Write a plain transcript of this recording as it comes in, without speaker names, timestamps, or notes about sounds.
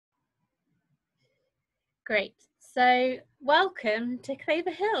Great. So welcome to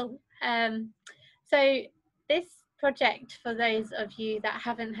Claver Hill. So this project, for those of you that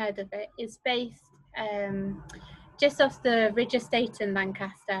haven't heard of it, is based just off the Ridge Estate in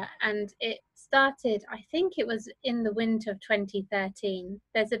Lancaster, and it started, I think it was in the winter of 2013.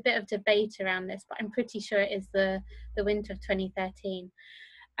 There's a bit of debate around this, but I'm pretty sure it is the winter of 2013.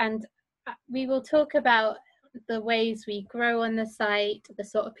 And we will talk about the ways we grow on the site, the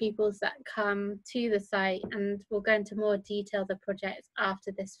sort of peoples that come to the site, and we'll go into more detail the project after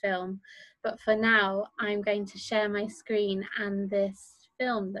this film. But for now, I'm going to share my screen and this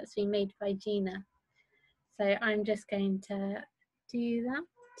film that's been made by Gina. So I'm just going to do that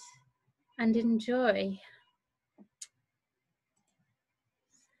and enjoy.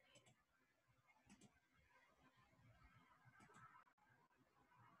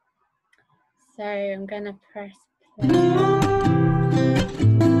 So I'm going to press play.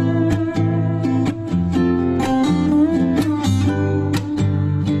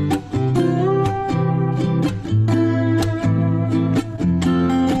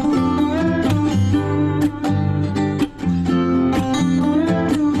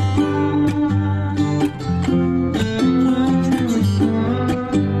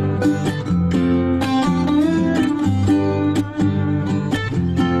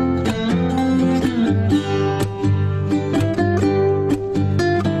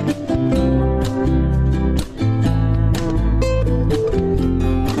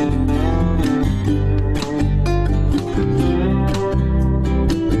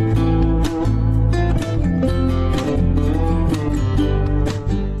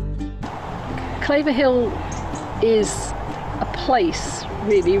 Claver Hill is a place,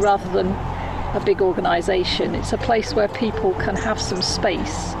 really, rather than a big organisation. It's a place where people can have some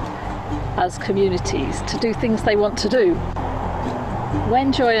space as communities to do things they want to do.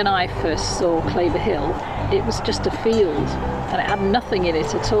 When Joy and I first saw Claver Hill, it was just a field and it had nothing in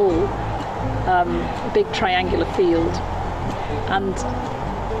it at all, a big triangular field. And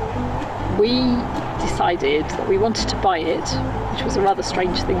we decided that we wanted to buy it, which was a rather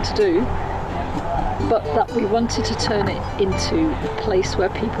strange thing to do, but that we wanted to turn it into a place where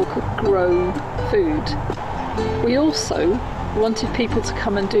people could grow food. We also wanted people to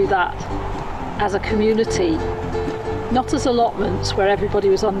come and do that as a community, not as allotments where everybody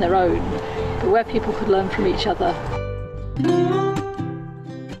was on their own, but where people could learn from each other.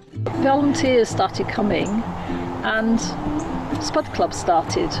 Volunteers started coming and Spud Club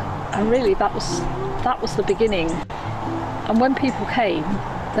started, and really that was the beginning. And when people came,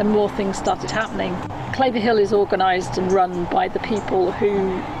 then more things started happening. Claver Hill is organised and run by the people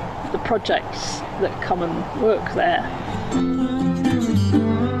the projects that come and work there.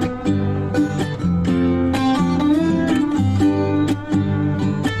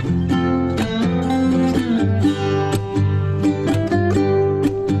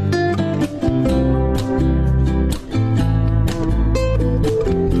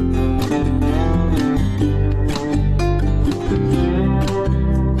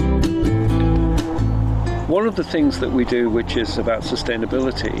 One of the things that we do, which is about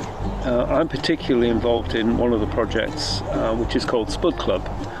sustainability, I'm particularly involved in one of the projects which is called Spud Club,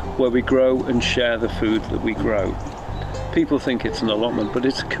 where we grow and share the food that we grow. People think it's an allotment, but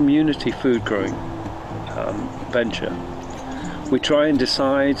it's a community food growing venture. We try and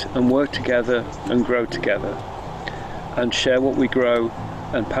decide and work together and grow together and share what we grow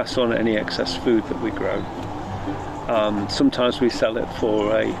and pass on any excess food that we grow. Sometimes we sell it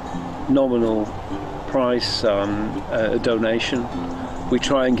for a nominal price, a donation. We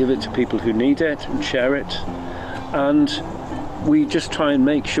try and give it to people who need it and share it, and we just try and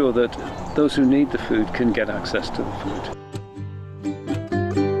make sure that those who need the food can get access to the food.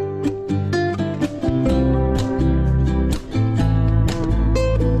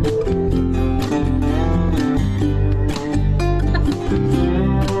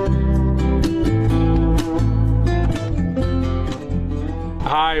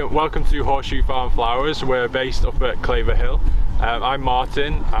 Hi, welcome to Horseshoe Farm Flowers. We're based up at Claver Hill. I'm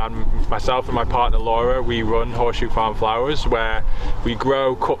Martin, and myself and my partner Laura, we run Horseshoe Farm Flowers, where we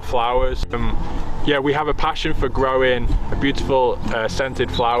grow cut flowers. Yeah, we have a passion for growing beautiful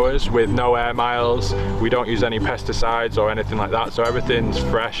scented flowers with no air miles. We don't use any pesticides or anything like that, so everything's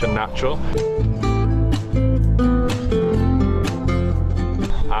fresh and natural.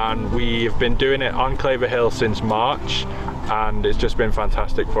 And we've been doing it on Claver Hill since March, and it's just been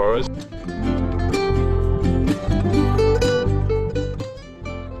fantastic for us.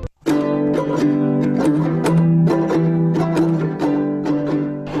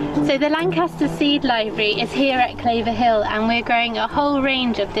 So the Lancaster Seed Library is here at Claver Hill, and we're growing a whole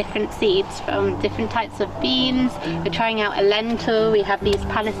range of different seeds from different types of beans. We're trying out a lentil, we have these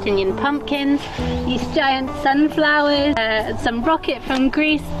Palestinian pumpkins, these giant sunflowers, some rocket from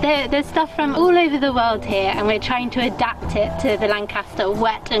Greece. There's stuff from all over the world here, and we're trying to adapt it to the Lancaster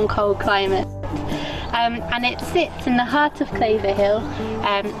wet and cold climate. And it sits in the heart of Claver Hill.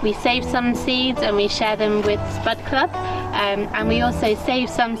 We save some seeds and we share them with Spud Club, and we also save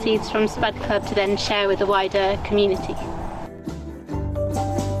some seeds from Spud Club to then share with the wider community.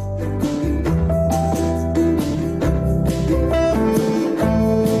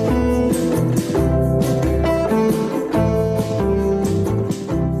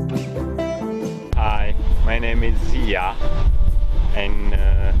 Hi, my name is Zia, and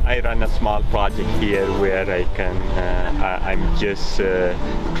I run a small project here where I'm just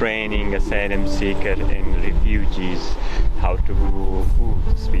training asylum seekers and refugees how to grow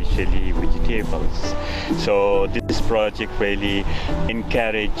food, especially vegetables. So this project really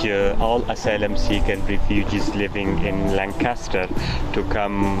encourage all asylum seeker refugees living in Lancaster to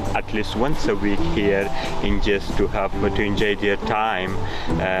come at least once a week here, and just to enjoy their time,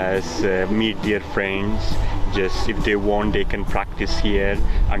 meet their friends. Just if they want, they can practice here.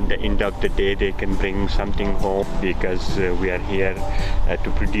 At the end of the day, they can bring something home, because we are here to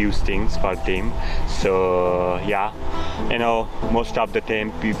produce things for them. So yeah, you know, most of the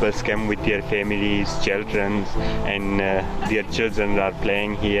time people come with their families, children, and their children are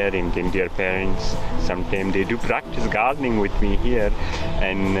playing here, and then their parents sometimes they do practice gardening with me here,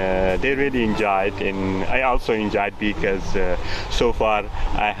 and they really enjoy it, and I also enjoy it, because so far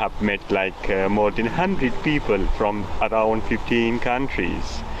I have met like more than 100 people from around 15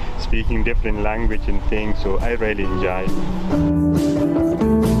 countries speaking different language and things, so I really enjoy it.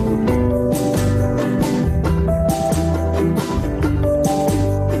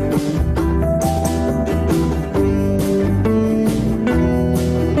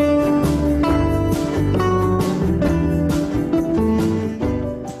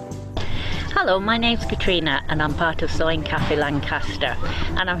 Hello, my name's Katrina and I'm part of Sewing Cafe Lancaster,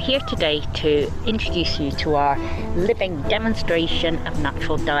 and I'm here today to introduce you to our living demonstration of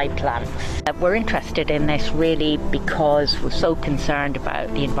natural dye plants. We're interested in this really because we're so concerned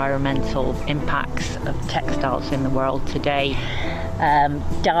about the environmental impacts of textiles in the world today.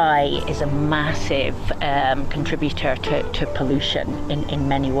 Dye is a massive contributor to pollution in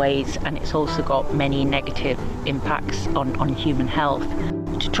many ways, and it's also got many negative impacts on human health.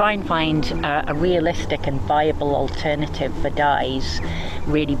 To try and find a realistic and viable alternative for dyes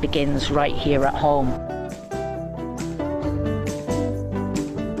really begins right here at home.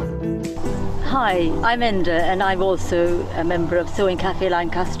 Hi, I'm Enda, and I'm also a member of Sewing Cafe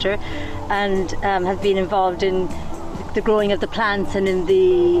Lancaster, and have been involved in the growing of the plants and in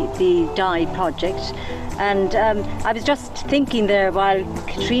the dye project. And I was just thinking there while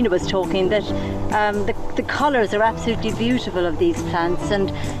Katrina was talking that the colours are absolutely beautiful of these plants,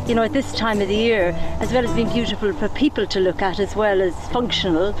 and you know, at this time of the year, as well as being beautiful for people to look at as well as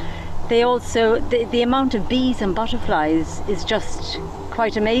functional, they also, the amount of bees and butterflies is just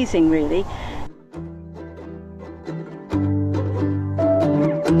quite amazing really.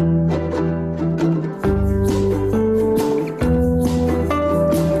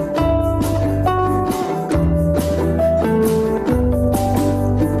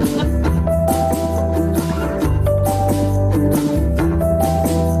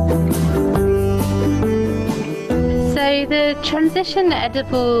 The Transition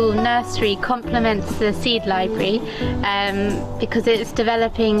Edible Nursery complements the seed library because it's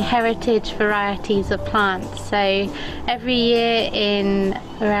developing heritage varieties of plants. So every year in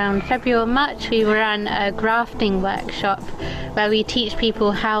around February or March we run a grafting workshop where we teach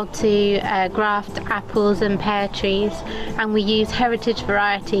people how to graft apples and pear trees, and we use heritage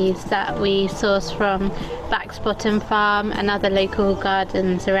varieties that we source from Backsbottom Farm and other local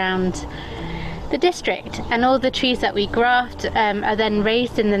gardens around the district. And all the trees that we graft are then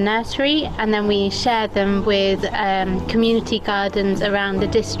raised in the nursery, and then we share them with community gardens around the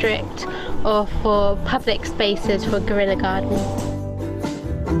district or for public spaces for guerrilla gardening.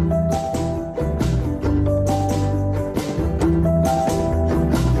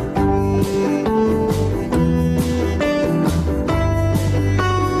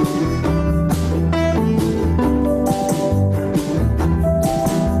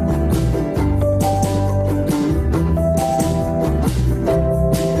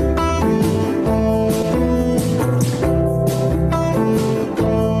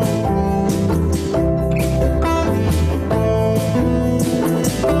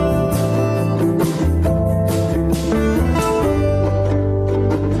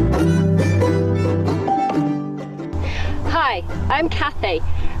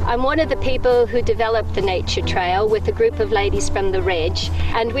 I'm one of the people who developed the nature trail with a group of ladies from the Ridge,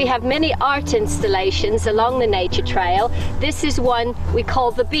 and we have many art installations along the nature trail. This is one we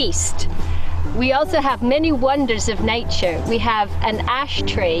call the Beast. We also have many wonders of nature. We have an ash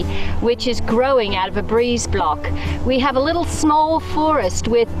tree which is growing out of a breeze block. We have a little small forest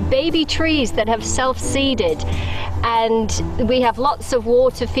with baby trees that have self-seeded, and we have lots of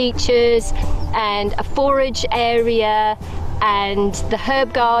water features and a forage area and the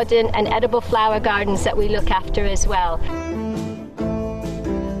herb garden and edible flower gardens that we look after as well.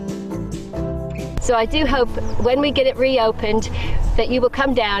 So I do hope when we get it reopened that you will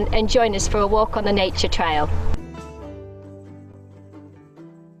come down and join us for a walk on the nature trail.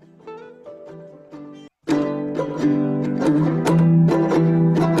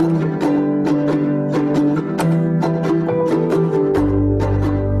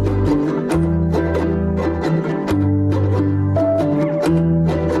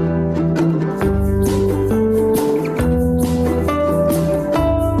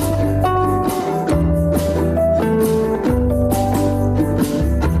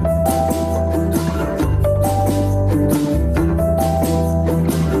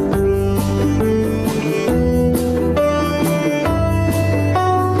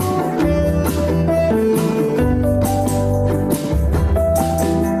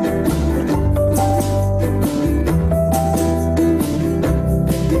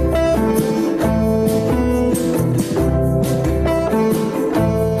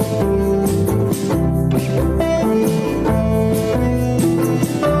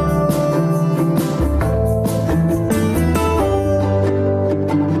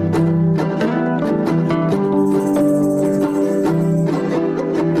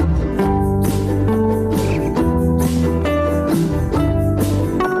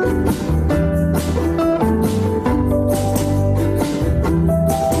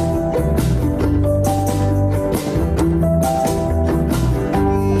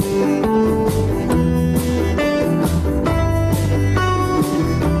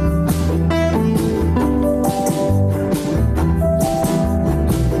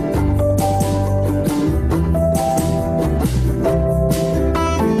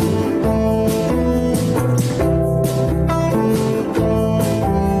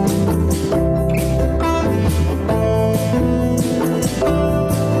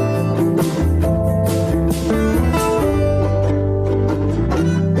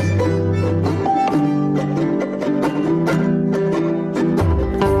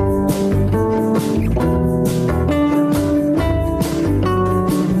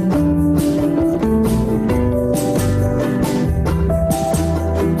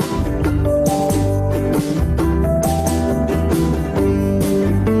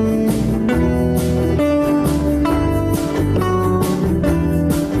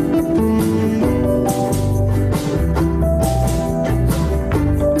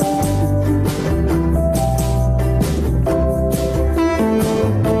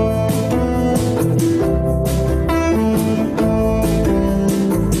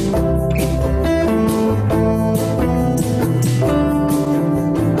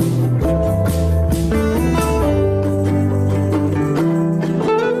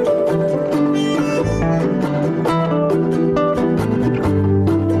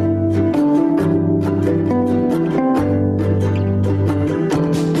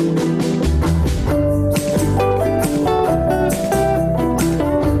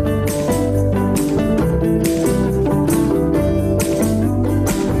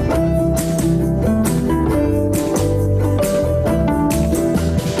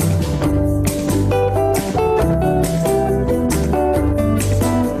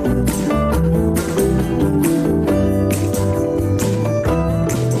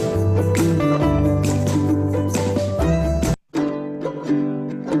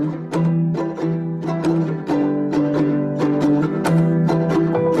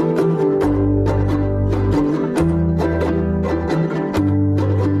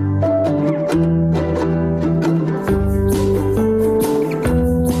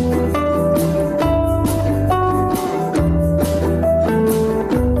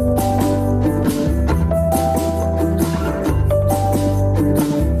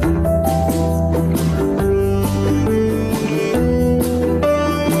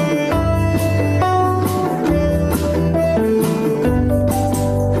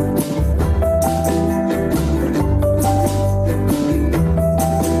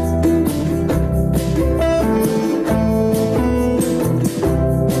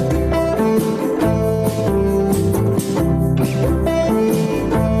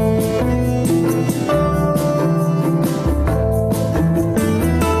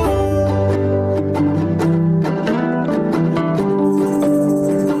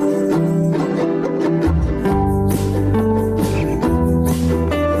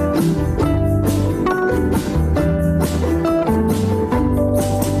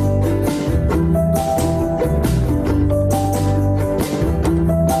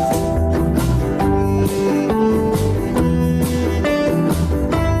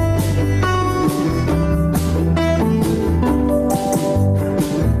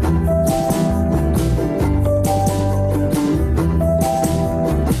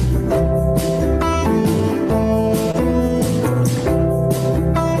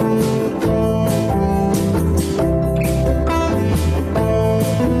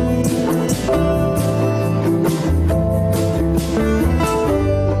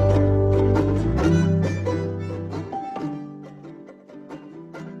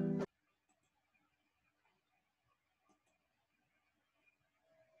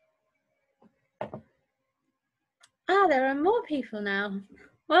 Ah, there are more people now.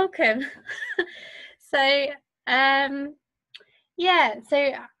 Welcome. So, yeah,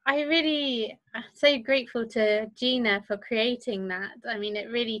 so I'm so grateful to Gina for creating that. I mean, it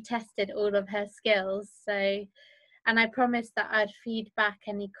really tested all of her skills. So, and I promised that I'd feed back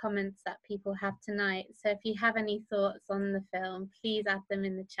any comments that people have tonight. So if you have any thoughts on the film, please add them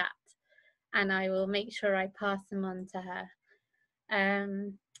in the chat and I will make sure I pass them on to her.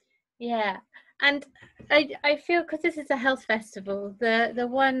 Yeah, and I feel, because this is a health festival, the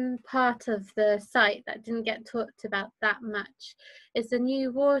one part of the site that didn't get talked about that much is the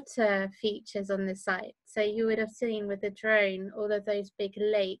new water features on the site. So you would have seen with the drone all of those big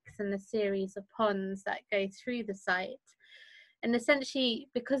lakes and the series of ponds that go through the site. And essentially,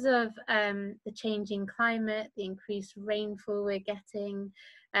 because of the changing climate, the increased rainfall we're getting,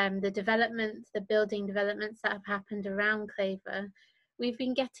 the building developments that have happened around Claver, we've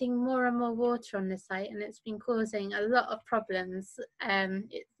been getting more and more water on the site, and it's been causing a lot of problems.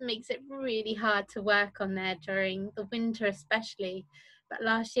 It makes it really hard to work on there during the winter especially, but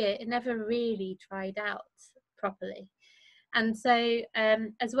last year it never really dried out properly. And so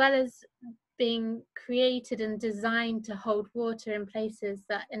as well as being created and designed to hold water in places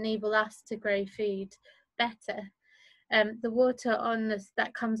that enable us to grow food better, the water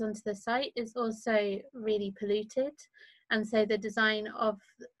that comes onto the site is also really polluted, and so the design of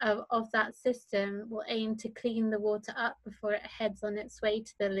that system will aim to clean the water up before it heads on its way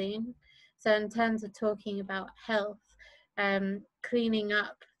to the loon. So in terms of talking about health, cleaning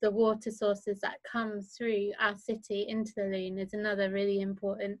up the water sources that come through our city into the loon is another really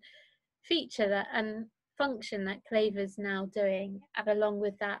important feature and function that Claver's now doing. And along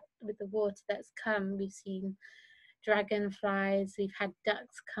with that, with the water that's come, we've seen dragonflies, we've had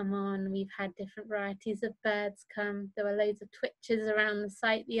ducks come on, we've had different varieties of birds come. There were loads of twitches around the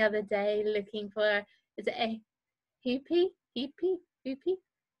site the other day looking for, is it a hoopie?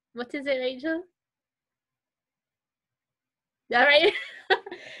 What is it, Rachel? All right.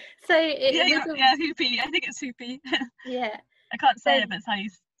 So yeah, hoopie. I think it's hoopie. Yeah. I can't say it, but it's how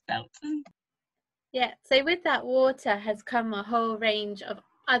you spelt. Yeah. So with that water has come a whole range of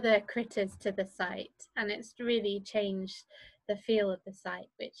other critters to the site, and it's really changed the feel of the site,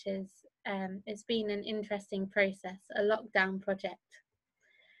 which is it's been an interesting process, a lockdown project.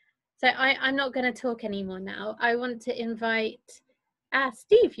 So I'm not going to talk anymore now. I want to invite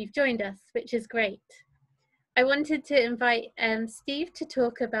Steve. You've joined us, which is great. I wanted to invite Steve to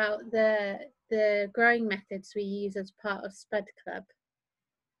talk about the growing methods we use as part of Spud Club.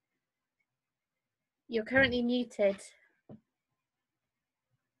 You're currently muted.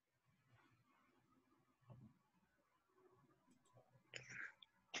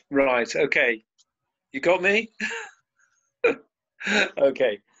 Right, okay. You got me?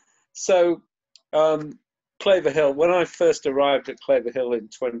 Okay. So, Claver Hill, when I first arrived at Claver Hill in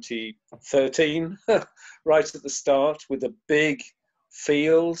 2013, right at the start, with a big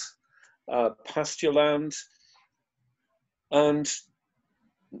field, pasture land, and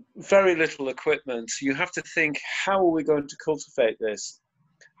very little equipment, you have to think, how are we going to cultivate this?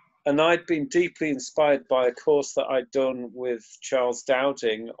 And I'd been deeply inspired by a course that I'd done with Charles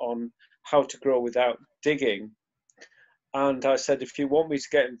Dowding on how to grow without digging. And I said, if you want me to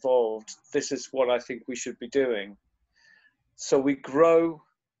get involved, this is what I think we should be doing. So we grow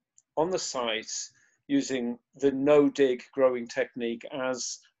on the site using the no-dig growing technique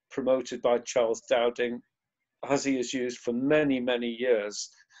as promoted by Charles Dowding, as he has used for many, many years.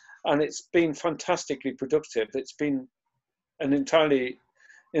 And it's been fantastically productive. It's been an entirely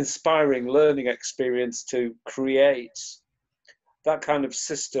inspiring learning experience to create that kind of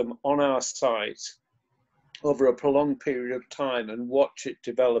system on our site over a prolonged period of time and watch it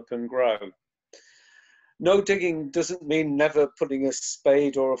develop and grow. No digging doesn't mean never putting a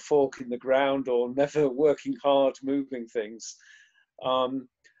spade or a fork in the ground or never working hard moving things.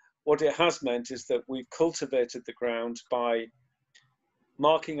 What it has meant is that we've cultivated the ground by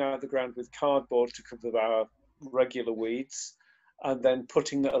marking out the ground with cardboard to cover our regular weeds, and then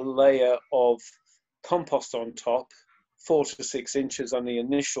putting a layer of compost on top, 4 to 6 inches on the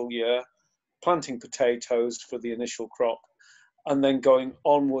initial year, planting potatoes for the initial crop, and then going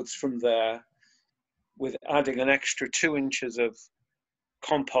onwards from there with adding an extra 2 inches of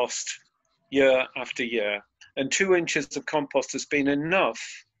compost year after year. And 2 inches of compost has been enough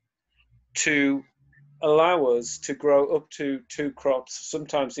to allow us to grow up to 2 crops,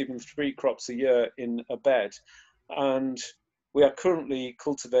 sometimes even 3 crops a year in a bed. And we are currently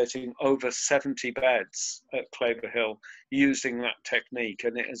cultivating over 70 beds at Claver Hill using that technique,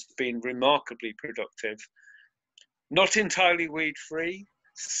 and it has been remarkably productive. Not entirely weed-free,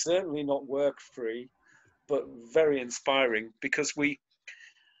 certainly not work-free, but very inspiring, because we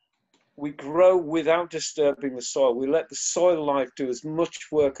grow without disturbing the soil. We let the soil life do as much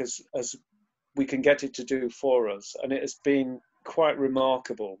work as we can get it to do for us, and it has been quite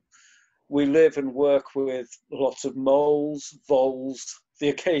remarkable. We live and work with lots of moles, voles, the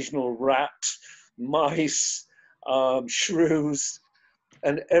occasional rat, mice, shrews,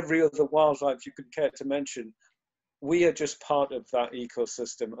 and every other wildlife you could care to mention. We are just part of that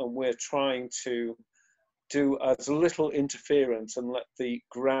ecosystem, and we're trying to do as little interference and let the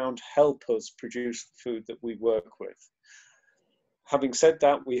ground help us produce the food that we work with. Having said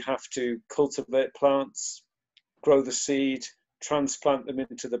that, we have to cultivate plants, grow the seed, transplant them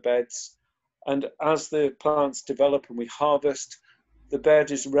into the beds, and as the plants develop and we harvest, the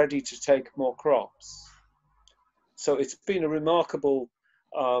bed is ready to take more crops. So it's been a remarkable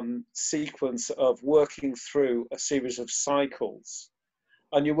sequence of working through a series of cycles.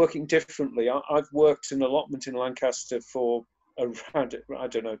 And you're working differently. I've worked in allotment in Lancaster for around, I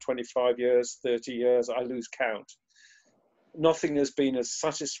don't know, 25 years, 30 years, I lose count. Nothing has been as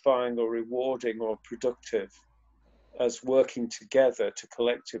satisfying or rewarding or productive as working together to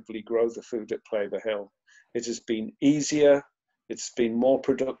collectively grow the food at Claver Hill. It has been easier, it's been more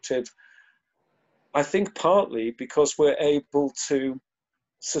productive. I think partly because we're able to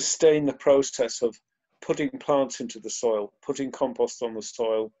sustain the process of putting plants into the soil, putting compost on the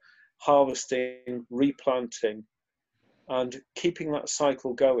soil, harvesting, replanting, and keeping that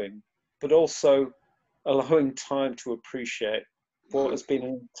cycle going, but also allowing time to appreciate what has been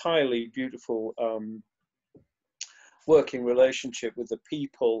an entirely beautiful working relationship with the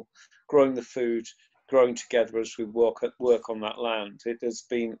people, growing the food, growing together as we work on that land. It has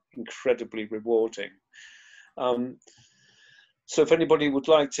been incredibly rewarding. So if anybody would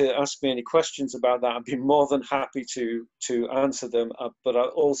like to ask me any questions about that, I'd be more than happy to answer them, but I'll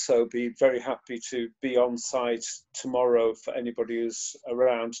also be very happy to be on site tomorrow for anybody who's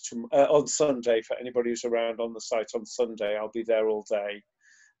around, on Sunday, for anybody who's around on the site on Sunday. I'll be there all day,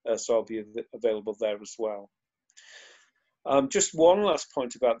 so I'll be available there as well. Just one last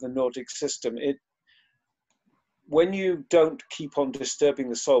point about the Nordic system. When you don't keep on disturbing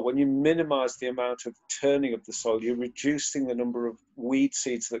the soil, when you minimize the amount of turning of the soil, you're reducing the number of weed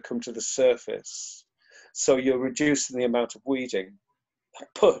seeds that come to the surface. So you're reducing the amount of weeding.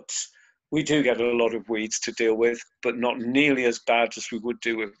 But we do get a lot of weeds to deal with, but not nearly as bad as we would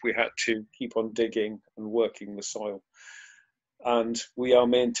do if we had to keep on digging and working the soil. And we are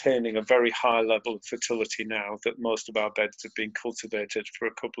maintaining a very high level of fertility now that most of our beds have been cultivated for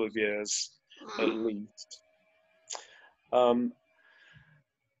a couple of years at least. And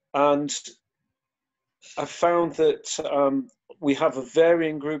I found that we have a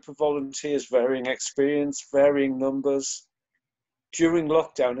varying group of volunteers, varying experience, varying numbers. During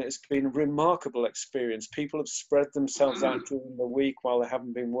lockdown, it's been a remarkable experience. People have spread themselves out during the week while they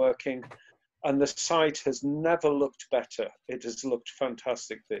haven't been working, and the site has never looked better. It has looked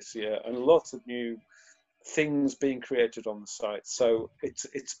fantastic this year, and lots of new things being created on the site. So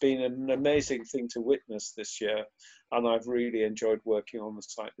it's been an amazing thing to witness this year, and I've really enjoyed working on the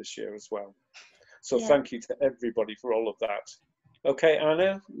site this year as well. So yeah. Thank you to everybody for all of that. Okay,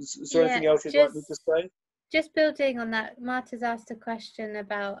 Anna, is there anything else you'd like me to say? Just building on that, Marta's asked a question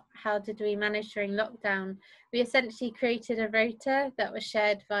about how did we manage during lockdown. We essentially created a rota that was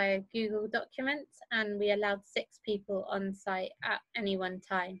shared via Google Documents, and we allowed 6 people on site at any one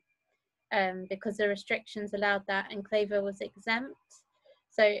time. Because the restrictions allowed that, and Claver was exempt,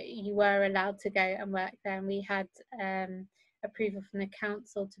 so you were allowed to go and work there, and we had approval from the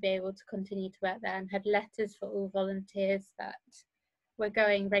council to be able to continue to work there, and had letters for all volunteers that were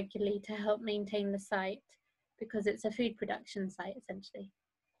going regularly to help maintain the site, because it's a food production site essentially.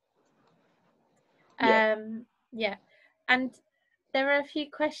 Yeah, and there are a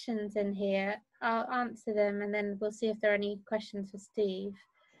few questions in here. I'll answer them and then we'll see if there are any questions for Steve.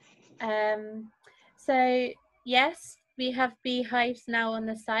 So yes, we have beehives now on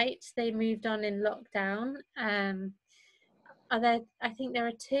the site. They moved on in lockdown. Are there? I think there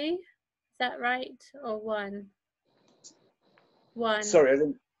are 2. Is that right, or 1? 1.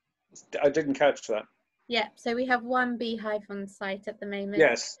 Sorry, I didn't catch that. Yeah, so we have 1 beehive on site at the moment.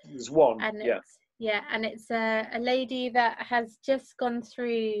 Yes, there's 1. And yeah. Yeah, and it's a lady that has just gone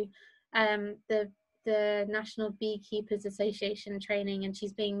through the National Beekeepers Association training, and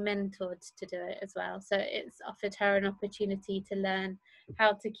she's being mentored to do it as well. So it's offered her an opportunity to learn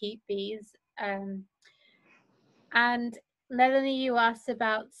how to keep bees. And Melanie, you asked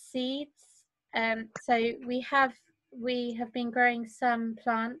about seeds. So we have been growing some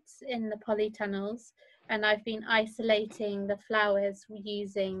plants in the polytunnels, and I've been isolating the flowers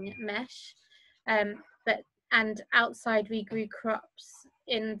using mesh. But and outside we grew crops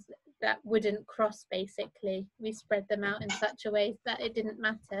in that wouldn't cross. Basically, we spread them out in such a way that it didn't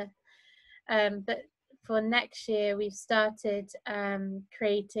matter. But for next year, we've started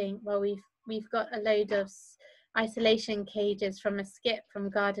creating. Well, we've got a load of isolation cages from a skip from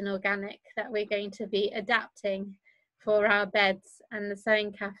Garden Organic that we're going to be adapting for our beds, and the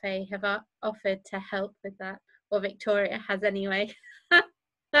Sewing Cafe have offered to help with that, or Victoria has anyway.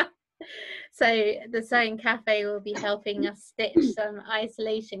 So the Sewing Cafe will be helping us stitch some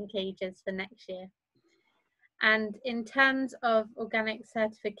isolation cages for next year. And in terms of organic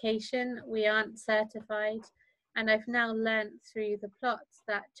certification, we aren't certified. And I've now learnt through the plots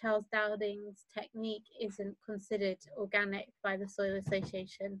that Charles Dowding's technique isn't considered organic by the Soil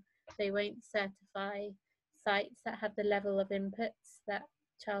Association. They won't certify sites that have the level of inputs that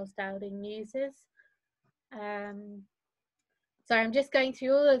Charles Dowding uses. So I'm just going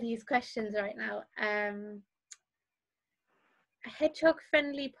through all of these questions right now.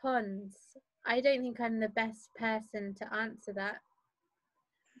 Hedgehog-friendly ponds. I don't think I'm the best person to answer that.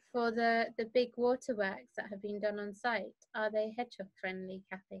 For the big waterworks that have been done on site, are they hedgehog friendly,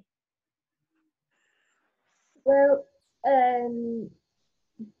 Kathy? Well,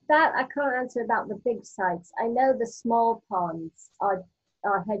 that I can't answer about the big sites. I know the small ponds are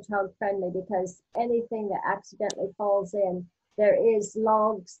hedgehog friendly because anything that accidentally falls in, there is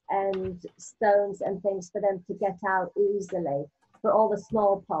logs and stones and things for them to get out easily for all the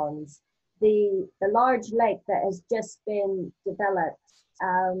small ponds. The large lake that has just been developed,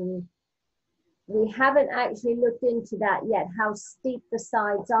 we haven't actually looked into that yet, how steep the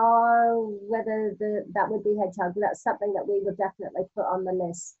sides are, whether that would be hedgehog. That's something that we would definitely put on the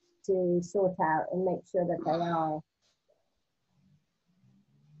list to sort out and make sure that they are.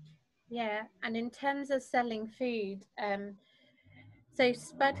 Yeah, and in terms of selling food, so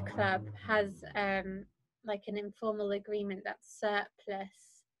Spud Club has like an informal agreement that surplus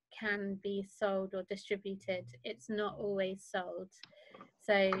can be sold or distributed. It's not always sold.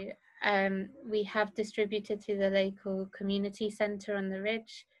 So we have distributed through the local community centre on the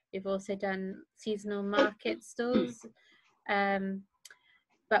Ridge. We've also done seasonal market stalls,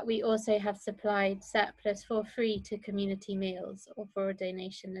 but we also have supplied surplus for free to community meals or for a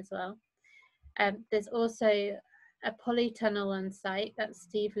donation as well. There's also a polytunnel on site that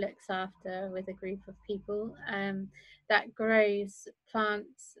Steve looks after with a group of people that grows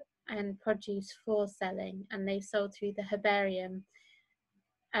plants and produce for selling, and they sold through the herbarium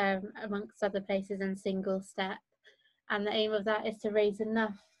amongst other places and Single Step. And the aim of that is to raise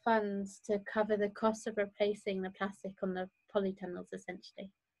enough funds to cover the cost of replacing the plastic on the polytunnels, essentially.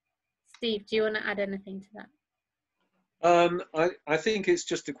 Steve, do you want to add anything to that? I think it's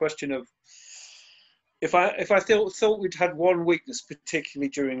just a question of, if I thought we'd had one weakness, particularly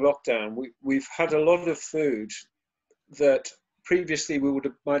during lockdown, we've had a lot of food that previously we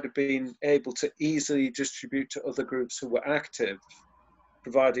might have been able to easily distribute to other groups who were active,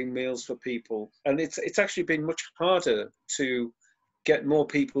 providing meals for people. And it's actually been much harder to get more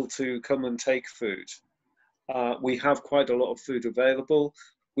people to come and take food. We have quite a lot of food available.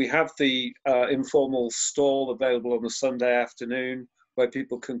 We have the informal stall available on a Sunday afternoon where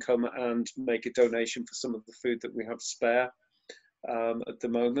people can come and make a donation for some of the food that we have spare. At the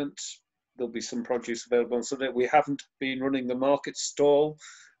moment, there'll be some produce available on Sunday. We haven't been running the market stall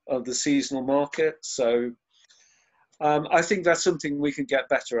of the seasonal market, so I think that's something we can get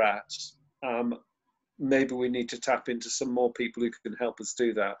better at. Maybe we need to tap into some more people who can help us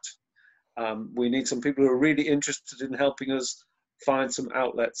do that. We need some people who are really interested in helping us find some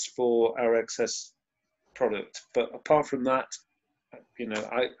outlets for our excess product. But apart from that, you know,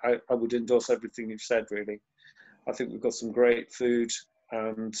 I would endorse everything you've said, really. I think we've got some great food,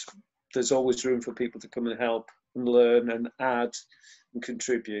 and there's always room for people to come and help and learn and add and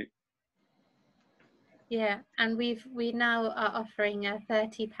contribute. Yeah, and we now are offering a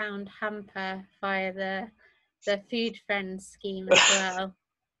 £30 hamper via the Food Friends scheme as well.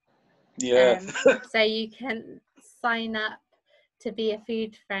 Yeah. So you can sign up to be a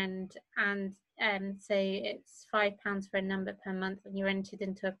food friend, and so it's £5 for a number per month, and you're entered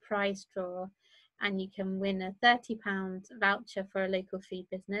into a prize draw, and you can win a £30 voucher for a local food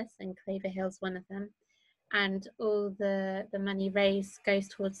business, and Claver Hill's one of them. And all the money raised goes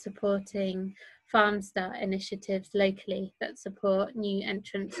towards supporting farm start initiatives locally that support new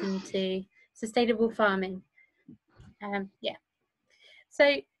entrants into sustainable farming. Yeah.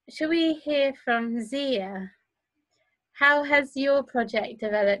 So shall we hear from Zia? How has your project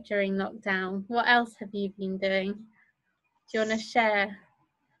developed during lockdown? What else have you been doing? Do you want to share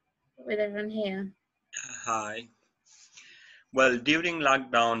with everyone here? Hi. Well, during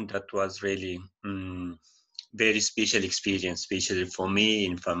lockdown, that was really very special experience, especially for me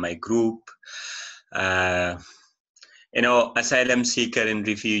and for my group. Uh, asylum seeker and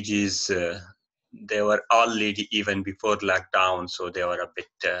refugees, they were already even before lockdown, so they were a bit,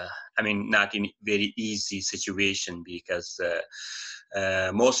 not in very easy situation because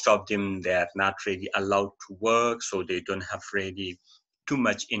most of them, they are not really allowed to work, so they don't have really too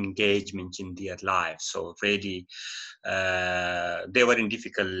much engagement in their lives. So really, they were in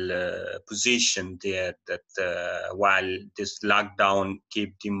difficult position there, that while this lockdown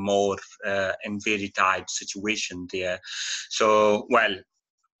kept them more in very tight situation there. So, well,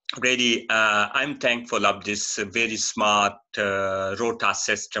 really, I'm thankful of this very smart rota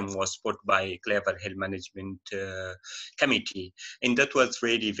system was put by Claver Hill Management Committee, and that was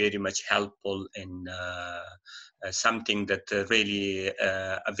really very much helpful in something that really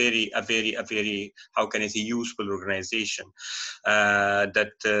a very, how can I say, useful organization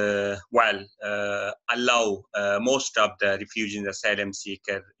that allow most of the refugees and asylum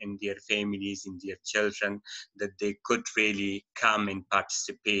seeker and their families and their children that they could really come and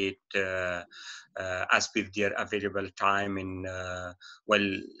participate as per their available time. And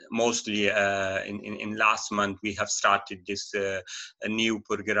mostly in last month we have started this a new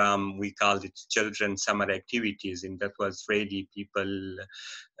program, we called it Children Summer Activities, and that was really people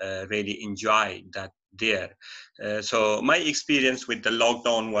really enjoyed that there. So my experience with the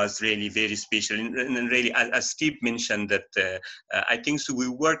lockdown was really very special, and really, as Steve mentioned, that I think so we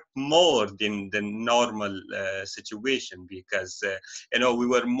worked more than the normal situation, because we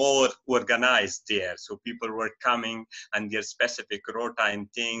were more organized there. So people were coming and their specific rota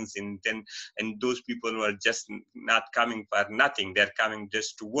and things, and those people were just not coming for nothing. They're coming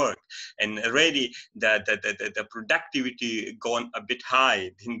just to work, and really the productivity gone a bit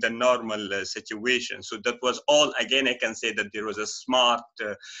high in the normal situation. So that was all, again, I can say that there was a smart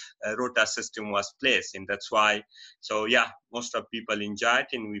rota system was placed, and that's why, so yeah, most of people enjoy it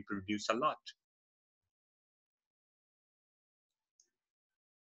and we produce a lot.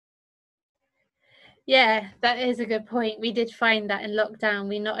 Yeah, that is a good point. We did find that in lockdown,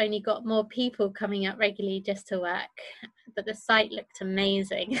 we not only got more people coming up regularly just to work, but the site looked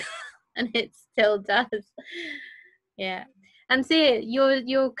amazing, and it still does. Yeah. And see,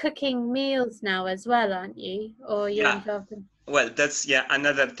 you're cooking meals now as well, aren't you? Or you're Yeah. involved in... Well, that's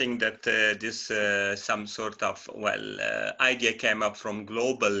another thing that this some sort of idea came up from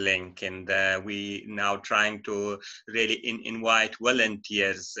Global Link, and we now trying to really invite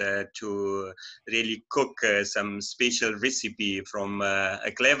volunteers to really cook some special recipe from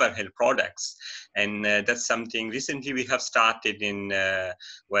Claver Hill products, and that's something recently we have started in.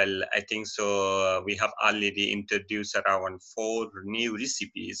 I think so. We have already introduced around 4 new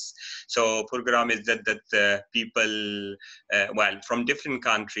recipes. So program is that people. From different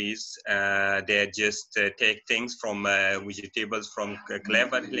countries, they just take things from vegetables from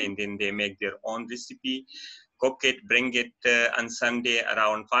Claver Hill, and then they make their own recipe, cook it, bring it on Sunday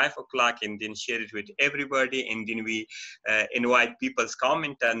around 5 o'clock, and then share it with everybody. And then we invite people's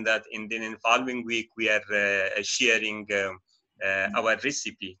comment on that, and then in the following week we are sharing our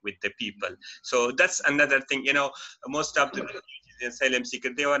recipe with the people. So that's another thing. Most of the asylum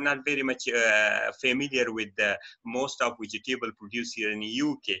seekers, they were not very much familiar with most of vegetable produced here in the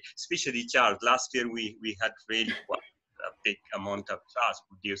UK, especially Charles. Last year we had really quite a big amount of Charles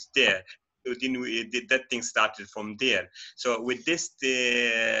produced there. So then that thing started from there. So with this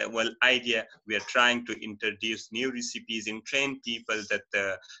idea, we are trying to introduce new recipes and train people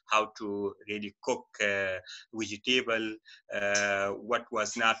that how to really cook vegetable, what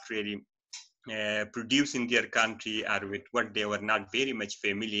was not really produce in their country, or with what they were not very much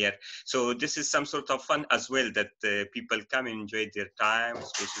familiar. So this is some sort of fun as well, that people come and enjoy their time,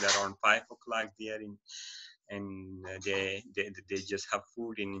 especially around 5 o'clock there, and they just have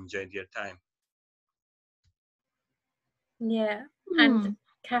food and enjoy their time. Yeah, and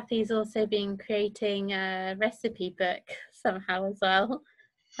Kathy's also been creating a recipe book somehow as well,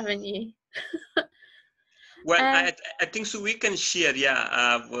 haven't you? Well, I think so. We can share.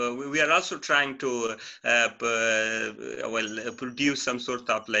 Yeah, we are also trying to produce some sort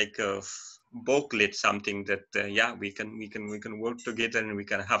of like booklet, something that we can work together, and we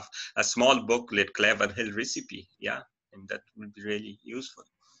can have a small booklet, Claver Hill recipe. Yeah, and that would be really useful.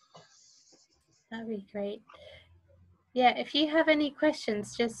 That'd be great. Yeah, if you have any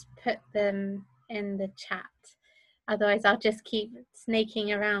questions, just put them in the chat. Otherwise, I'll just keep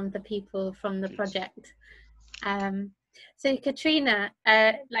snaking around the people from the project. So Katrina,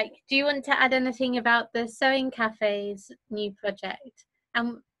 do you want to add anything about the Sewing Cafe's new project?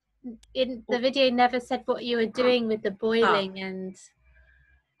 And in the video never said what you were doing with the boiling and.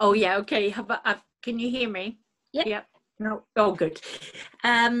 Oh yeah, okay. Can you hear me? Yep. Yep. No. Oh, good.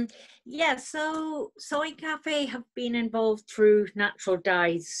 Yeah. So Soy Cafe have been involved through natural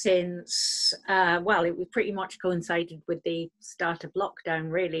dyes since well, it was pretty much coincided with the start of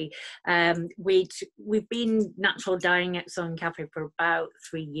lockdown. Really, we've been natural dyeing at Soy Cafe for about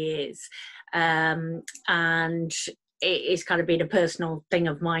 3 years, and it's kind of been a personal thing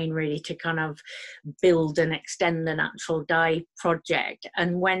of mine, really, to kind of build and extend the natural dye project.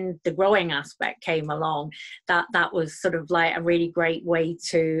 And when the growing aspect came along, that was sort of like a really great way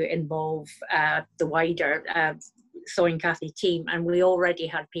to involve the wider Soy and Kathy team. And we already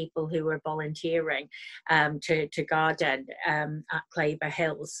had people who were volunteering to garden at Claver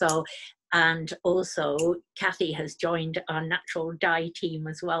Hill. So, and also Kathy has joined our natural dye team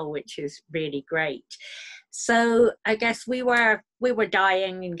as well, which is really great. So I guess we were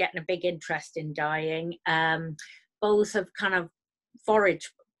dyeing and getting a big interest in dyeing, both of kind of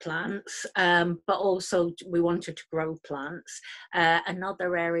forage plants, but also we wanted to grow plants.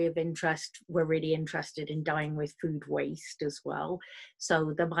 Another area of interest, we're really interested in dyeing with food waste as well.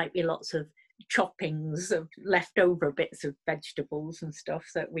 So there might be lots of choppings of leftover bits of vegetables and stuff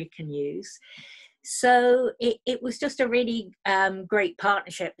that we can use. So it was just a really great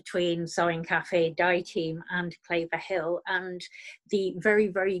partnership between Soy and Cafe dye team and Claver Hill, and the very,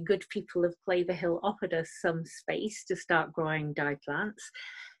 very good people of Claver Hill offered us some space to start growing dye plants.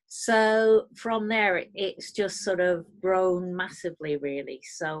 So from there, it's just sort of grown massively, really.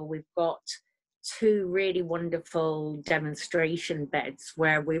 So we've got 2 really wonderful demonstration beds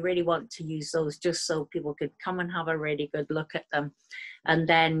where we really want to use those just so people could come and have a really good look at them and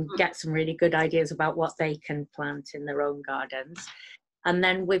then get some really good ideas about what they can plant in their own gardens. And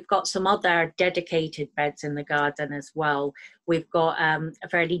then we've got some other dedicated beds in the garden as well. We've got a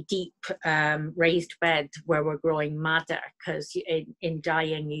fairly deep raised bed where we're growing madder, because in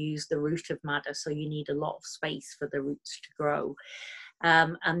dyeing you use the root of madder, so you need a lot of space for the roots to grow.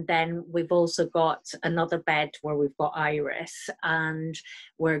 And then we've also got another bed where we've got iris, and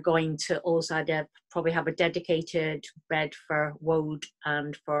we're going to also probably have a dedicated bed for woad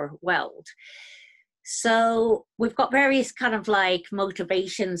and for weld. So we've got various kind of like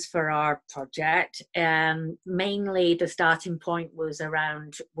motivations for our project. Mainly the starting point was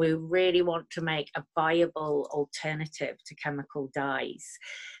around, we really want to make a viable alternative to chemical dyes,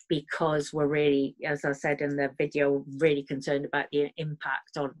 because we're really, as I said in the video, really concerned about the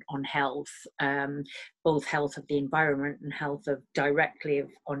impact on health, both health of the environment and health directly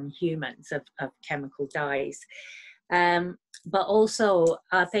on humans of chemical dyes. But also,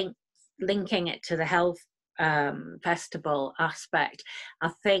 I think, linking it to the health festival aspect, I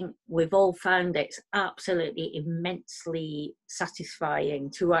think we've all found it's absolutely immensely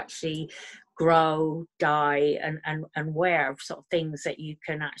satisfying to actually grow, dye, and wear sort of things that you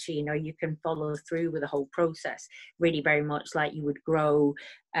can actually, you can follow through with the whole process, really very much like you would grow,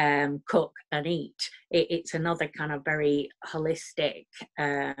 cook and eat. It's another kind of very holistic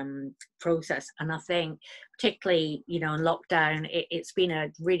process. And I think particularly, in lockdown, it's been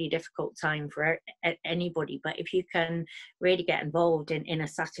a really difficult time for anybody, but if you can really get involved in a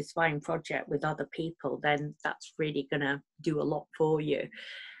satisfying project with other people, then that's really going to do a lot for you.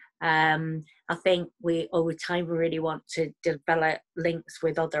 I think we over time really want to develop links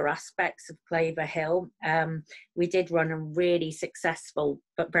with other aspects of Claver Hill. We did run a really successful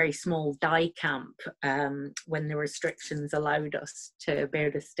but very small dye camp when the restrictions allowed us to be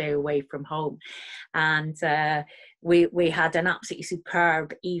able to stay away from home, and we had an absolutely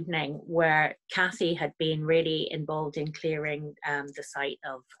superb evening where Kathy had been really involved in clearing the site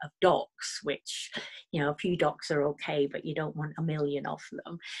of docks, which, a few docks are okay, but you don't want a million of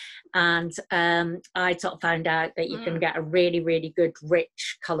them. And I sort of found out that you can get a really, really good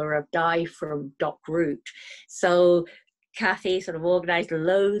rich colour of dye from dock root. So Kathy sort of organised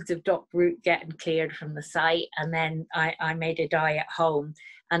loads of dock root getting cleared from the site, and then I made a dye at home.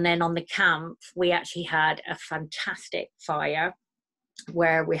 And then on the camp, we actually had a fantastic fire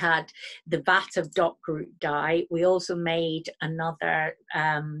where we had the vat of dock root dye. We also made another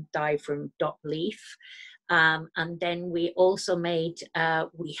dye from dock leaf. And then we also made,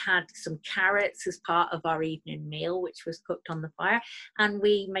 we had some carrots as part of our evening meal, which was cooked on the fire. And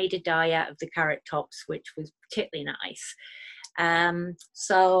we made a dye out of the carrot tops, which was particularly nice.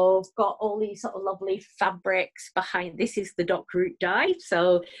 So I've got all these sort of lovely fabrics behind. This is the dock root dye.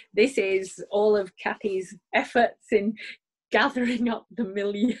 So this is all of Kathy's efforts in gathering up the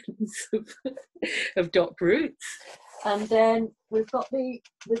millions of dock roots. And then we've got the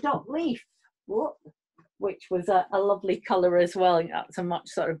dock leaf. Whoop. which was a lovely colour as well. That's a much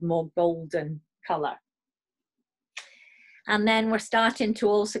sort of more golden colour. And then we're starting to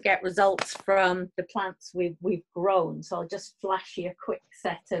also get results from the plants we've grown. So I'll just flash you a quick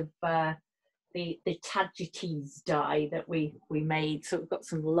set of the Tagetes dye that we made. So we've got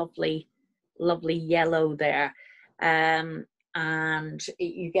some lovely yellow there, and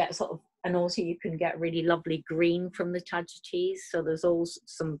you get sort of, and also you can get really lovely green from the Tagetes. So there's also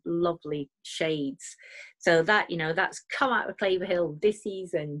some lovely shades. So that, you know, that's come out of Claver Hill this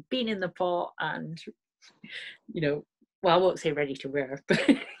season, been in the pot, and, you know, well, I won't say ready to wear, but,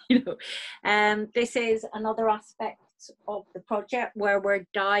 you know, this is another aspect of the project where we're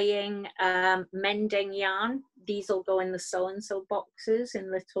dyeing mending yarn. These will go in the so-and-so boxes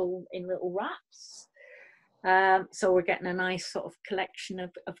in little wraps. So we're getting a nice sort of collection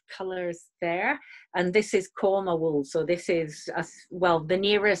of colours there. And this is Corma wool. So this is, well, the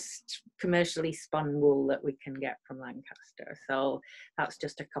nearest commercially spun wool that we can get from Lancaster. So that's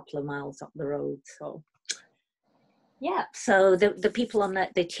just a couple of miles up the road. So yeah, so the people on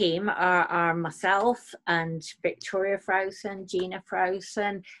the team are myself and Victoria Frausen, Gina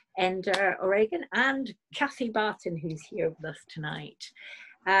Frausen, Ender Oregon, and Kathy Barton, who's here with us tonight.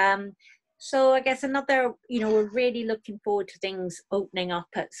 So I guess another, you know, we're really looking forward to things opening up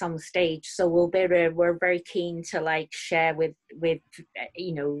at some stage. So we're very keen to like share with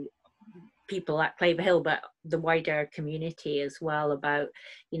you know, people at Claver Hill, but the wider community as well, about,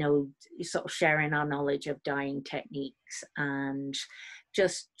 you know, sort of sharing our knowledge of dyeing techniques and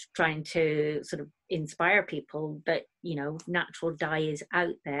just trying to sort of inspire people that, you know, natural dye is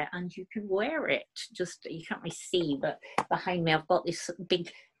out there and you can wear it. Just, you can't really see, but behind me I've got this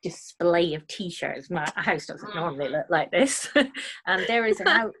big display of t-shirts. My house doesn't normally look like this. And there is an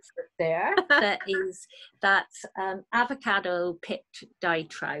outfit there that's avocado picked dye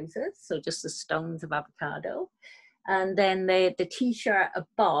trousers, so just the stones of avocado. And then the t-shirt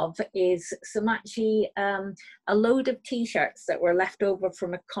above is some actually a load of t-shirts that were left over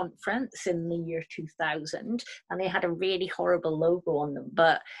from a conference in the year 2000, and they had a really horrible logo on them,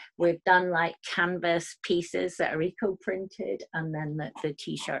 but we've done like canvas pieces that are eco-printed, and then the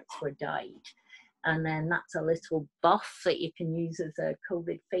t-shirts were dyed. And then that's a little buff that you can use as a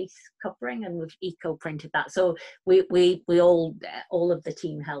COVID face covering, and we've eco-printed that. So we all of the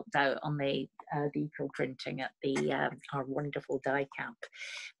team helped out on the eco-printing at the our wonderful dye camp.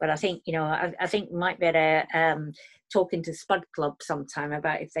 But I think, you know, I think we might better talking to Spud Club sometime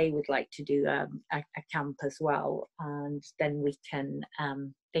about if they would like to do a camp as well, and then we can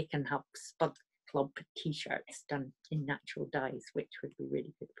they can have Spud Club t-shirts done in natural dyes, which would be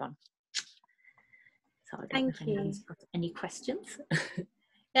really good fun. So I don't know if anyone's got any questions.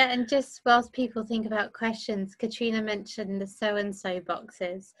 Yeah, and just whilst people think about questions, Katrina mentioned the so-and-so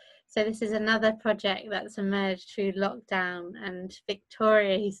boxes. So this is another project that's emerged through lockdown, and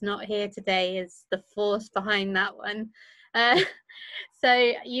Victoria, who's not here today, is the force behind that one.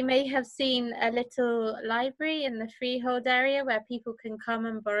 So you may have seen a little library in the freehold area where people can come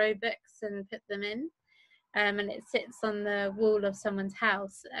and borrow books and put them in. And it sits on the wall of someone's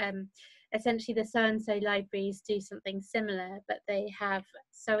house. Essentially the so-and-so libraries do something similar, but they have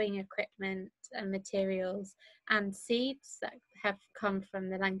sewing equipment and materials and seeds that have come from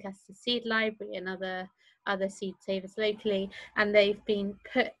the Lancaster Seed Library and other seed savers locally, and they've been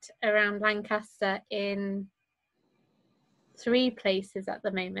put around Lancaster in 3 places at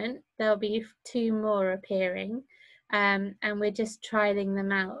the moment. There'll be 2 more appearing, and we're just trialing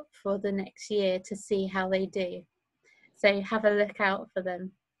them out for the next year to see how they do. So have a look out for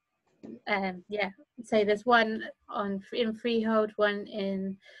them. Yeah, so there's one in Freehold, one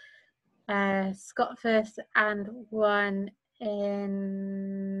in Scotford, and one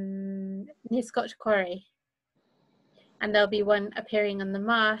near Scotch Quarry, and there'll be one appearing on the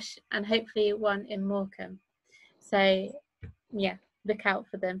Marsh, and hopefully one in Morecambe. So yeah, look out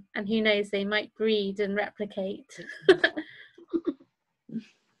for them, and who knows, they might breed and replicate.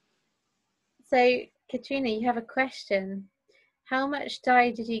 So Katrina, you have a question. How much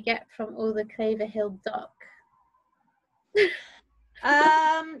dye did you get from all the Claver Hill dock?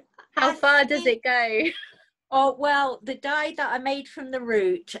 How far does it go? Oh, well, the dye that I made from the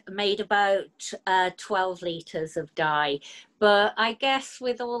root made about 12 litres of dye. But I guess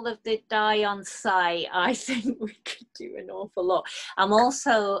with all of the dye on site, I think we could do an awful lot. I'm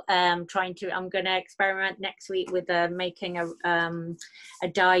also I'm going to experiment next week with making a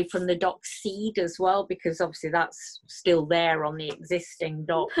dye from the dock seed as well, because obviously that's still there on the existing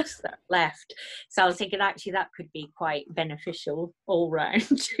docks that are left. So I was thinking actually that could be quite beneficial all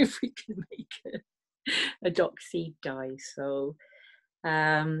round if we can make it a dock seed dye. So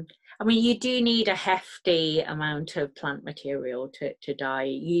I mean, you do need a hefty amount of plant material to dye.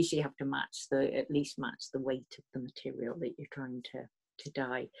 You usually have to at least match the weight of the material that you're trying to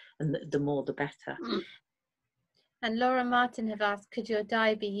dye, and the more the better. And Laura Martin have asked, could your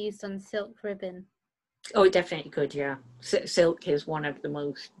dye be used on silk ribbon? Oh, it definitely could, yeah. Silk is one of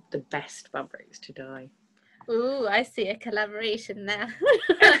the best fabrics to dye. Ooh, I see a collaboration there.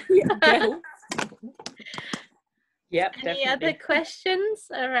 Yep, Any definitely. other questions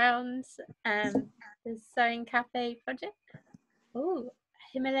around the Sewing Cafe project? Oh,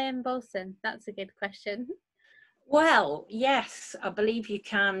 Himalayan balsam. That's a good question. Well, yes, I believe you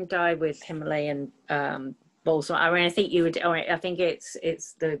can dye with Himalayan balsam. I mean, I think you would. I think it's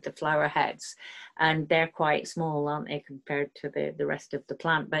the flower heads, and they're quite small, aren't they, compared to the rest of the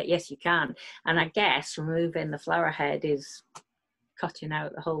plant? But yes, you can. And I guess removing the flower head is cutting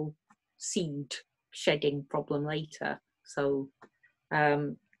out the whole seed shedding problem later. So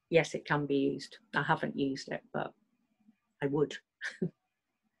yes, it can be used. I haven't used it, but I would.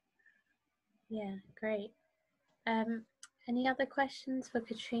 Yeah, great. Any other questions for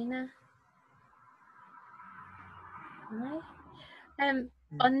Katrina? No.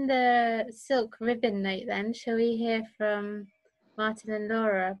 On the silk ribbon note then, shall we hear from Martin and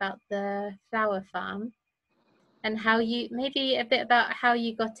Laura about the flower farm and how maybe a bit about how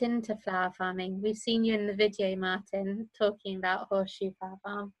you got into flower farming? We've seen you in the video, Martin, talking about Horseshoe Flower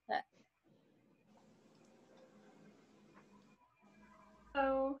Farm. But...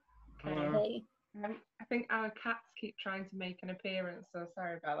 Hello. Okay. Hey. I think our cats keep trying to make an appearance, so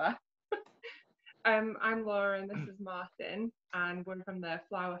sorry about that. I'm Laura and this is Martin, and we're from the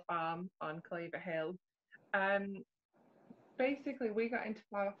flower farm on Claver Hill. Basically, we got into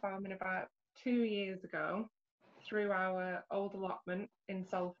flower farming about 2 years ago through our old allotment in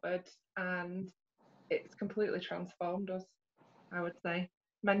Salford, and it's completely transformed us, I would say,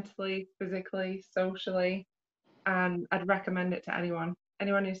 mentally, physically, socially, and I'd recommend it to anyone.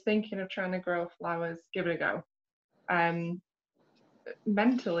 Anyone who's thinking of trying to grow flowers, give it a go.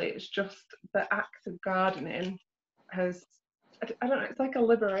 Mentally, it's just the act of gardening has, I don't know, it's like a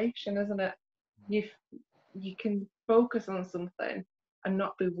liberation, isn't it? You can focus on something and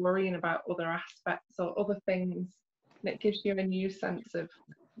not be worrying about other aspects or other things, and it gives you a new sense of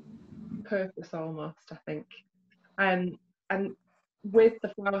purpose almost, I think. And with the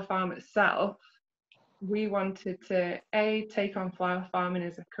flower farm itself, we wanted to A, take on flower farming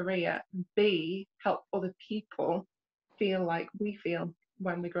as a career, and B, help other people feel like we feel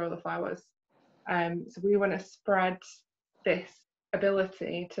when we grow the flowers. So we want to spread this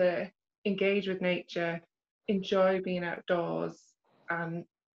ability to engage with nature, enjoy being outdoors, and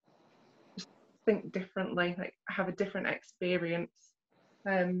just think differently, like have a different experience.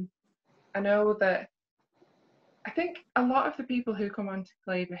 I know that I think a lot of the people who come onto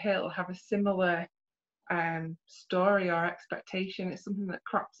Claver Hill have a similar story or expectation. It's something that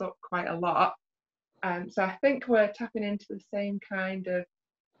crops up quite a lot. So I think we're tapping into the same kind of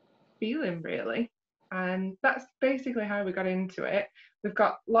feeling, really. And that's basically how we got into it. We've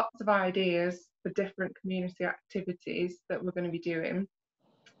got lots of ideas for different community activities that we're going to be doing,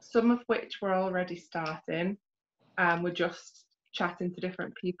 some of which we're already starting. We're just chatting to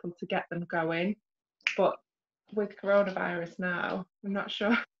different people to get them going. But with coronavirus now, I'm not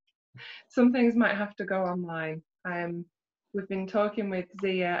sure. Some things might have to go online. We've been talking with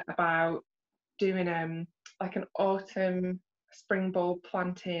Zia about doing like an autumn spring bulb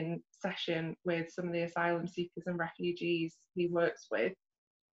planting session with some of the asylum seekers and refugees he works with.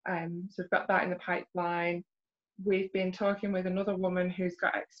 So we've got that in the pipeline. We've been talking with another woman who's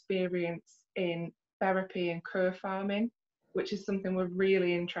got experience in therapy and care farming, which is something we're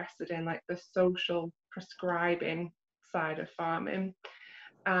really interested in, like the social prescribing side of farming.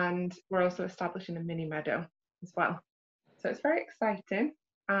 And we're also establishing a mini meadow as well. So it's very exciting,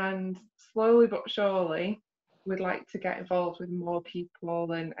 and slowly but surely we'd like to get involved with more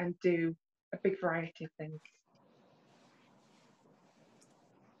people and do a big variety of things.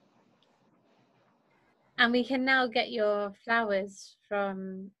 And we can now get your flowers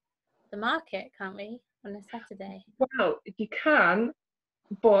from the market, can't we, on a Saturday? Well, you can,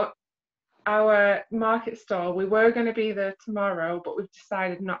 but our market stall, we were going to be there tomorrow, but we've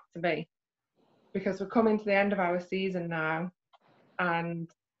decided not to be, because we're coming to the end of our season now, and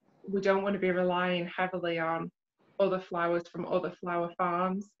we don't want to be relying heavily on other flowers from other flower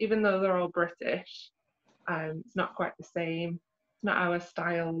farms, even though they're all British. It's not quite the same. It's not our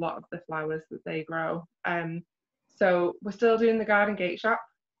style, a lot of the flowers that they grow. So we're still doing the garden gate shop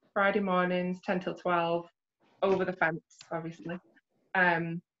Friday mornings 10 till 12, over the fence obviously.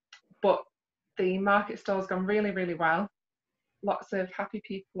 But the market stall's gone really, really well. lots of happy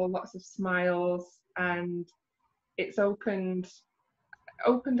people, lots of smiles, and it's opened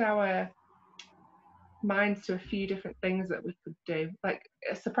our minds to a few different things that we could do. Like,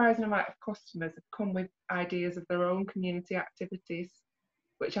 a surprising amount of customers have come with ideas of their own community activities,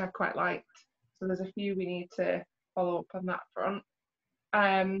 which I've quite liked. So there's a few we need to follow up on that front.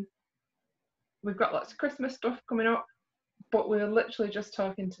 We've got lots of Christmas stuff coming up, but we were literally just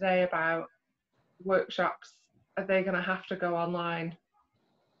talking today about workshops. Are they going to have to go online?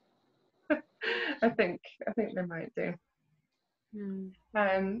 I think they might do.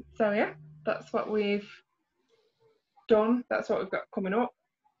 So yeah, that's what we've done. That's what we've got coming up.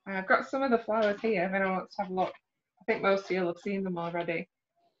 I've got some of the flowers here if anyone wants to have a look. I think most of you will have seen them already.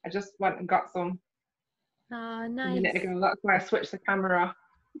 I just went and got some a minute nice. ago. That's why I switched the camera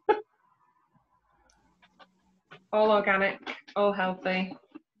off. All organic, all healthy,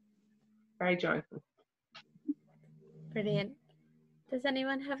 very joyful. Brilliant. Does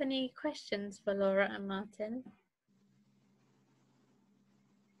anyone have any questions for Laura and Martin?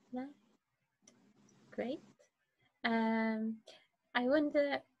 No? Great. I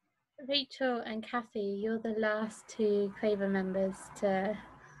wonder, Rachel and Kathy, you're the last two Claver members to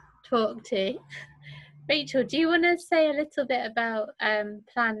talk to. Rachel, do you want to say a little bit about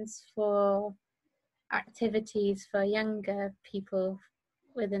plans for activities for younger people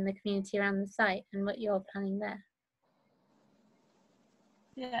within the community around the site and what you're planning there?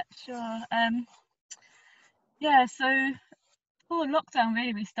 Yeah, sure. Yeah, so before lockdown,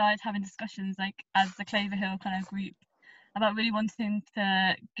 really, we started having discussions, like, as the Claver Hill kind of group, about really wanting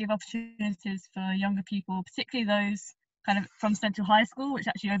to give opportunities for younger people, particularly those kind of from Central High School, which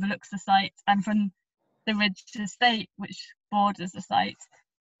actually overlooks the site, and from the Ridge Estate, which borders the site,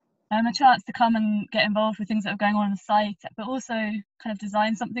 a chance to come and get involved with things that are going on the site, but also kind of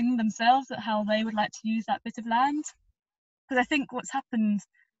design something themselves at how they would like to use that bit of land. Because I think what's happened,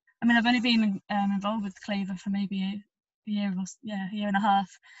 I mean, I've only been involved with Claver for maybe a year and a half.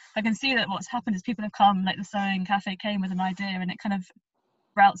 I can see that what's happened is people have come, like the Sewing Cafe came with an idea, and it kind of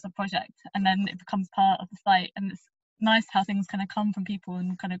routes the project, and then it becomes part of the site. And it's nice how things kind of come from people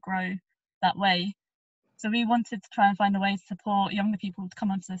and kind of grow that way. So we wanted to try and find a way to support younger people to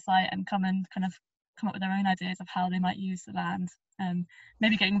come onto the site and come up with their own ideas of how they might use the land.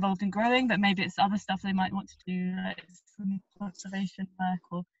 Maybe getting involved in growing, but maybe it's other stuff they might want to do, like some conservation work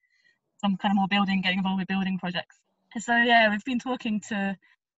or some kind of more building, getting involved with building projects. So yeah, we've been talking to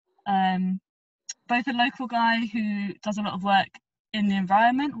both a local guy who does a lot of work in the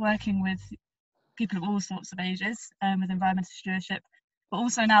environment, working with people of all sorts of ages with environmental stewardship, but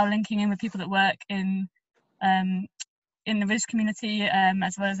also now linking in with people that work in the Ridge community,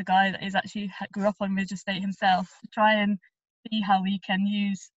 as well as a guy that is actually grew up on Ridge Estate himself, to try and see how we can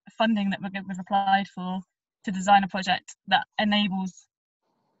use funding that we've applied for to design a project that enables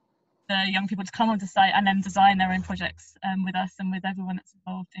the young people to come onto site and then design their own projects with us and with everyone that's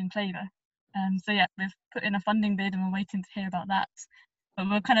involved in Claver. So yeah, we've put in a funding bid and we're waiting to hear about that. But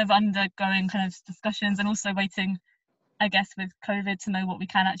we're kind of undergoing kind of discussions and also waiting, I guess, with COVID to know what we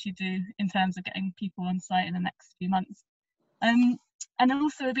can actually do in terms of getting people on site in the next few months. And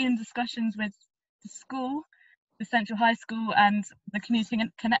also we've been in discussions with the school, the Central High School, and the community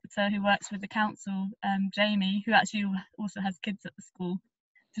connector who works with the council, Jamie, who actually also has kids at the school,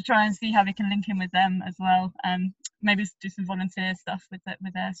 to try and see how we can link in with them as well. Maybe do some volunteer stuff with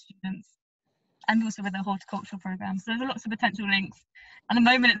their students, and also with their horticultural program. So there's lots of potential links. At the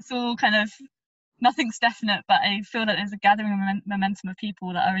moment, it's all kind of, nothing's definite, but I feel that there's a gathering momentum of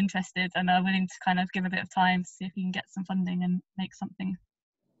people that are interested and are willing to kind of give a bit of time to see if we can get some funding and make something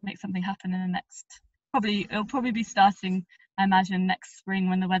happen in the next, it'll probably be starting, I imagine, next spring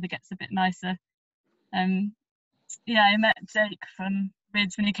when the weather gets a bit nicer. Yeah, I met Jake from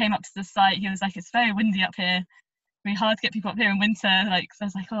Ridge when he came up to the site. He was like, it's very windy up here, really hard to get people up here in winter. Like, so I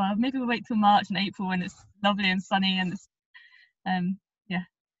was like, oh, maybe we'll wait till March and April when it's lovely and sunny, and it's yeah,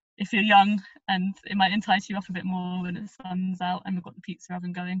 if you're young, and it might entice you up a bit more when the sun's out and we've got the pizza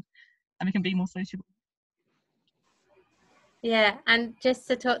oven going and we can be more sociable. Yeah, and just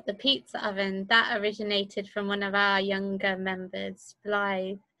to talk the pizza oven, that originated from one of our younger members,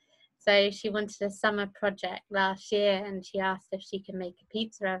 Blythe. So she wanted a summer project last year and she asked if she could make a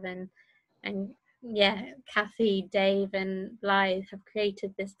pizza oven. And yeah, Kathy, Dave and Blythe have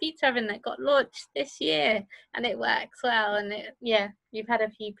created this pizza oven that got launched this year, and it works well. And we've had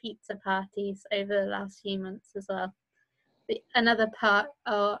a few pizza parties over the last few months as well. Another perk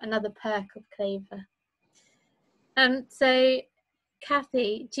of Claver. So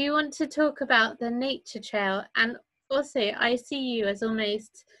Kathy, do you want to talk about the nature trail? And also, I see you as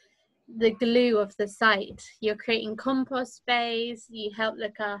almost the glue of the site. You're creating compost space, you help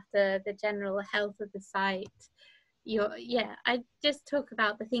look after the general health of the site. I just talk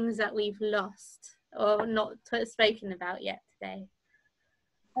about the things that we've lost or not spoken about yet today.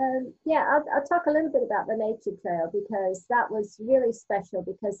 I'll talk a little bit about the nature trail, because that was really special,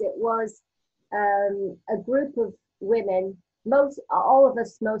 because it was a group of women. All of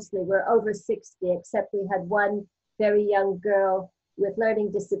us mostly were over 60, except we had one very young girl with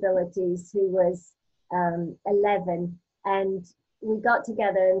learning disabilities who was 11, and we got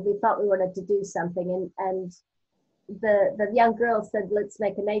together and we thought we wanted to do something, and the young girl said, let's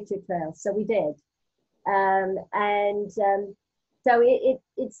make a nature trail. So we did. So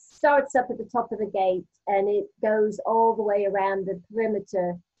it starts up at the top of the gate, and it goes all the way around the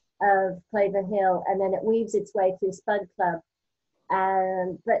perimeter of Claver Hill, and then it weaves its way through Spud Club.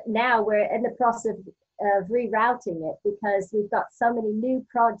 But now we're in the process of rerouting it, because we've got so many new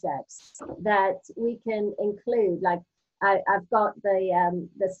projects that we can include. Like I've got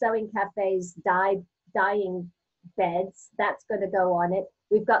the Sewing Cafe's dyeing beds, that's going to go on it.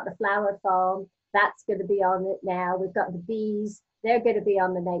 We've got the flower farm, that's going to be on it now. We've got the bees, they're going to be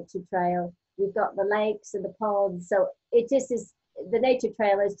on the nature trail. We've got the lakes and the ponds. So it just is, the nature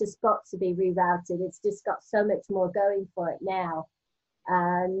trail has just got to be rerouted. It's just got so much more going for it now.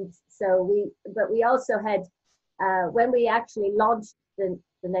 And so we also had, when we actually launched the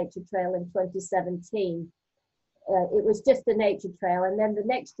nature trail in 2017, it was just a nature trail. And then the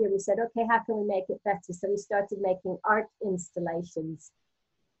next year we said, okay, how can we make it better? So we started making art installations.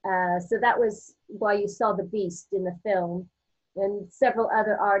 So that was why you saw the beast in the film, and several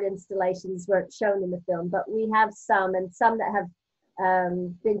other art installations weren't shown in the film, but we have some, and some that have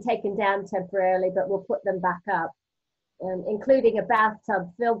been taken down temporarily, but we'll put them back up, including a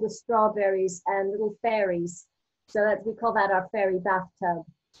bathtub filled with strawberries and little fairies. So we call that our fairy bathtub.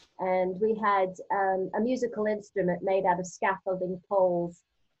 And we had a musical instrument made out of scaffolding poles,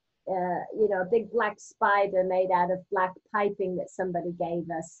 a big black spider made out of black piping that somebody gave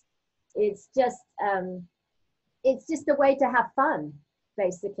us. It's just a way to have fun,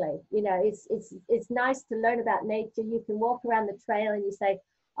 basically. It's nice to learn about nature. You can walk around the trail and you say,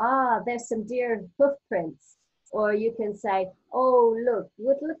 there's some deer hoof prints. Or you can say, oh, look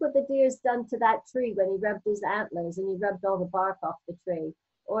what the deer's done to that tree when he rubbed his antlers and he rubbed all the bark off the tree.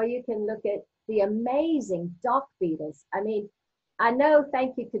 Or you can look at the amazing dock beetles. I mean, I know,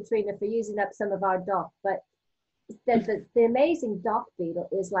 thank you, Katrina, for using up some of our dock, but the amazing dock beetle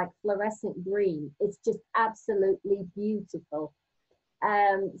is like fluorescent green. It's just absolutely beautiful.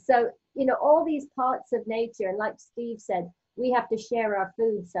 So, all these parts of nature, and like Steve said, we have to share our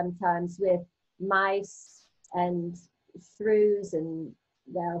food sometimes with mice and shrews and,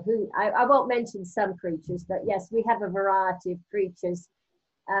 I won't mention some creatures, but yes, we have a variety of creatures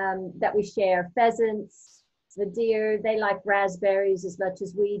that we share. Pheasants, the deer, they like raspberries as much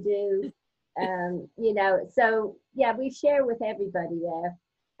as we do. So yeah, we share with everybody there,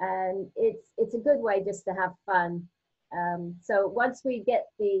 and it's a good way just to have fun. So once we get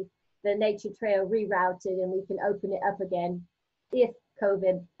the nature trail rerouted and we can open it up again, if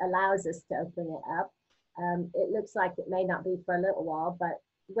COVID allows us to open it up, it looks like it may not be for a little while, but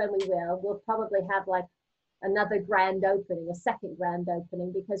when we will, we'll probably have like another grand opening, a second grand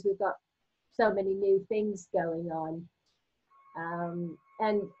opening, because we've got so many new things going on.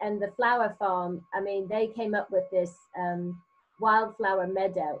 And the flower farm, I mean, they came up with this wildflower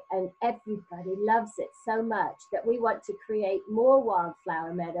meadow, and everybody loves it so much that we want to create more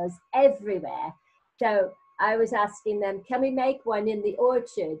wildflower meadows everywhere. So I was asking them, can we make one in the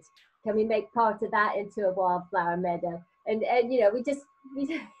orchard? Can we make part of that into a wildflower meadow? And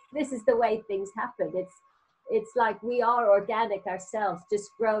this is the way things happen. It's like we are organic ourselves, just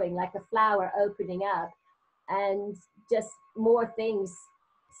growing like a flower opening up, and just more things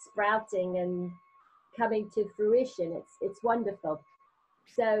sprouting and coming to fruition. It's wonderful.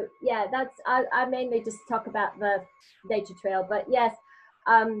 So yeah, I mainly just talk about the nature trail, but yes,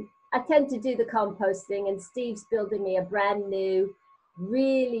 I tend to do the composting, and Steve's building me a brand new,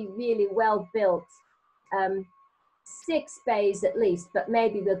 really, really well built, 6 bays at least, but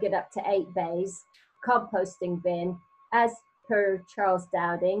maybe we'll get up to 8 bays, composting bin, as per Charles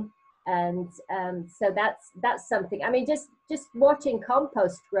Dowding. And so that's something. I mean, just watching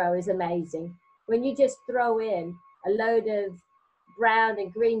compost grow is amazing. When you just throw in a load of brown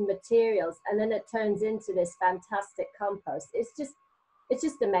and green materials, and then it turns into this fantastic compost. It's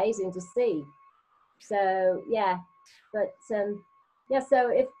just amazing to see. So yeah, but yeah. So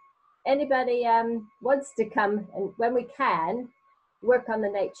if anybody wants to come, and when we can, work on the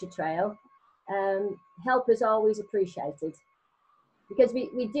nature trail, help is always appreciated. because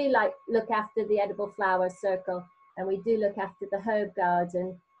we do like look after the edible flower circle, and we do look after the herb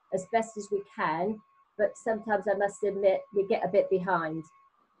garden as best as we can, but sometimes I must admit we get a bit behind.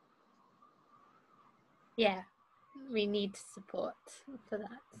 Yeah, we need support for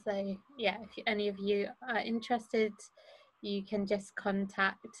that. So yeah, if any of you are interested, you can just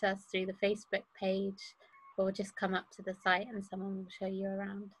contact us through the Facebook page, or just come up to the site and someone will show you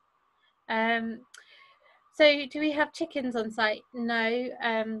around. So do we have chickens on site? No,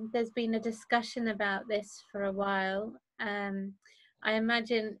 there's been a discussion about this for a while. I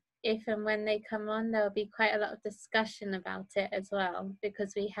imagine if and when they come on, there'll be quite a lot of discussion about it as well,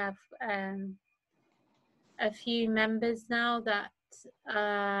 because we have a few members now that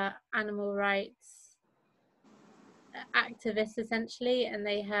are animal rights activists essentially, and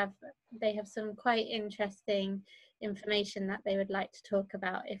they have some quite interesting information that they would like to talk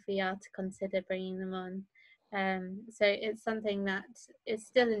about if we are to consider bringing them on. So it's something that is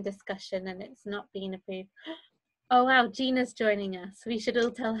still in discussion and it's not been approved. Oh wow, Gina's joining us. We should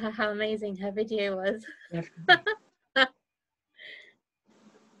all tell her how amazing her video was.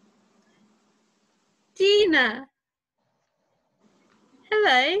 Gina!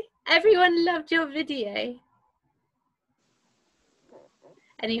 Hello! Everyone loved your video.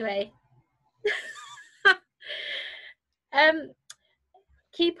 Anyway.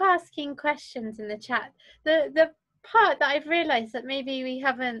 Keep asking questions in the chat. The part that I've realised that maybe we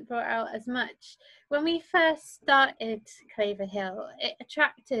haven't brought out as much, when we first started Claver Hill, it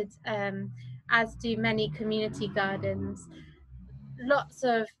attracted, as do many community gardens, lots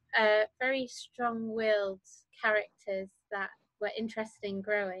of very strong-willed characters that were interested in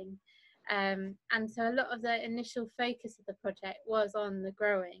growing. And so a lot of the initial focus of the project was on the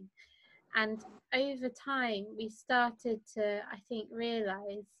growing. And over time, we started to, I think,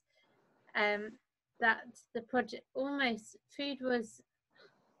 realise that the project, almost food was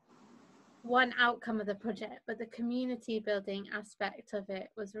one outcome of the project, but the community building aspect of it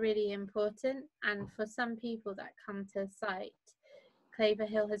was really important. And for some people that come to the site, Claver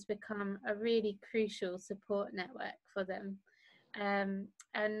Hill has become a really crucial support network for them. And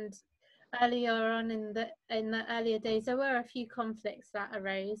earlier on in the earlier days, there were a few conflicts that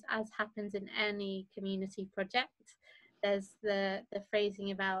arose, as happens in any community project. There's the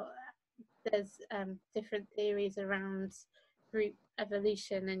phrasing about, there's different theories around group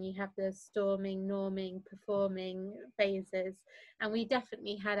evolution, and you have the storming, norming, performing phases, and we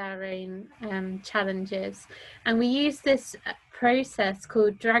definitely had our own challenges. And we used this process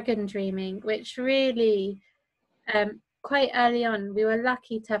called dragon dreaming, which really quite early on, we were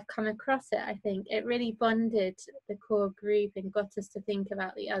lucky to have come across it. I think it really bonded the core group and got us to think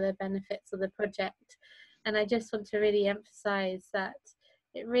about the other benefits of the project. And I just want to really emphasize that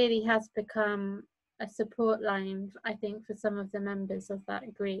it really has become a support line, I think, for some of the members of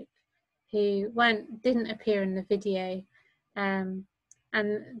that group who didn't appear in the video, and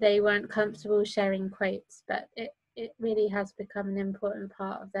they weren't comfortable sharing quotes, but it really has become an important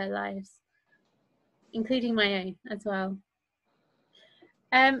part of their lives, including my own as well.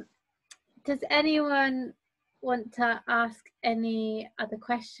 Does anyone want to ask any other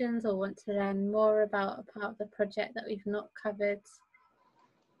questions or want to learn more about a part of the project that we've not covered?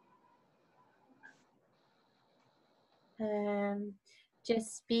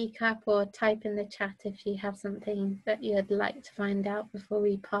 Just speak up or type in the chat if you have something that you'd like to find out before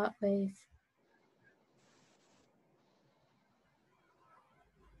we part ways.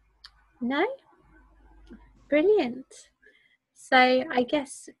 No? Brilliant. So I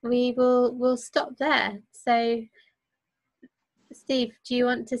guess we'll stop there. So Steve, do you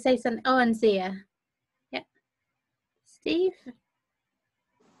want to say something? Oh, and Zia. Yeah. Steve?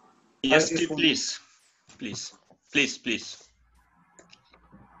 Yes, please.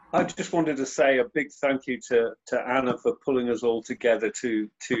 I just wanted to say a big thank you to Anna for pulling us all together to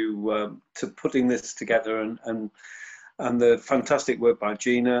putting this together, and the fantastic work by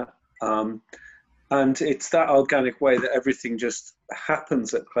Gina. And it's that organic way that everything just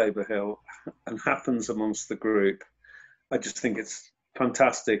happens at Claver Hill and happens amongst the group. I just think it's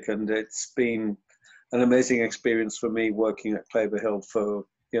fantastic, and it's been an amazing experience for me working at Claver Hill for,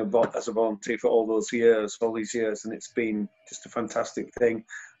 as a volunteer for all these years, and it's been just a fantastic thing.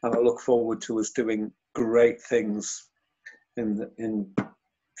 And I look forward to us doing great things in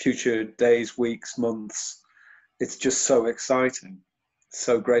future days, weeks, months. It's just so exciting. It's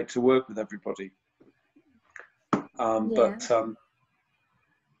so great to work with everybody. I'm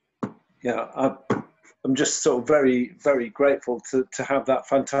just so very, very grateful to have that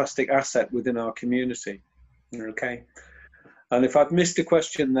fantastic asset within our community. Okay. And if I've missed a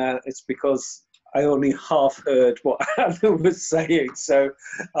question there, it's because I only half heard what Anna was saying, so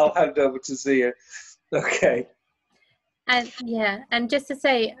I'll hand over to Zia. Okay. And yeah, and just to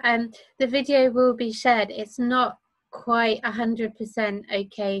say, the video will be shared. It's not quite 100%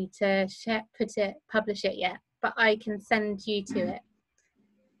 okay to share, publish it yet, but I can send you to it.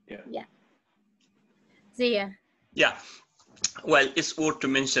 Yeah. Zia. Yeah. Well, it's worth to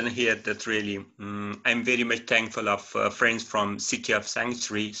mention here that really I'm very much thankful of friends from City of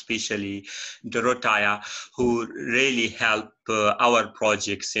Sanctuary, especially Dorothea, who really help our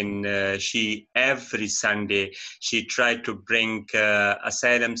projects. She every Sunday she tried to bring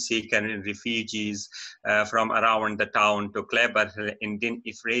asylum seekers and refugees from around the town to Claver Hill, and then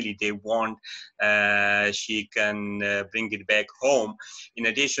if really they want, she can bring it back home. In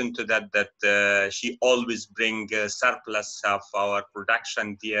addition to that, she always bring surplus of our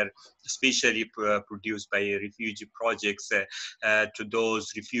production there, especially produced by refugee projects, to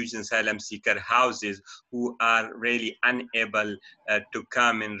those refugee and asylum seeker houses who are really unable to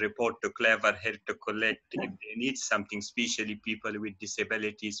come and report to Claver Hill to collect if they need something, especially people with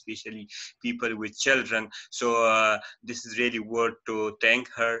disabilities, especially people with children. So this is really worth to thank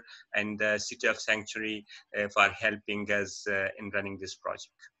her and the City of Sanctuary for helping us in running this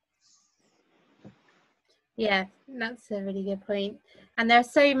project. Yeah, that's a really good point. And there are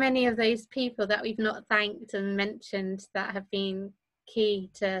so many of those people that we've not thanked and mentioned that have been key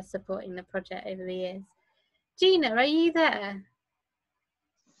to supporting the project over the years. Gina, are you there?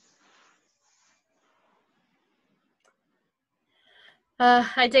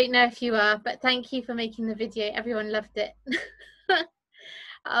 I don't know if you are, but thank you for making the video. Everyone loved it.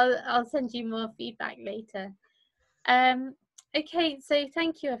 I'll send you more feedback later. Okay, so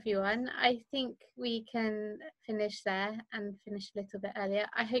thank you everyone. I think we can finish there and finish a little bit earlier.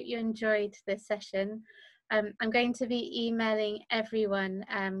 I hope you enjoyed this session. I'm going to be emailing everyone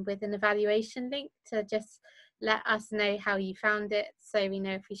with an evaluation link to just let us know how you found it, so we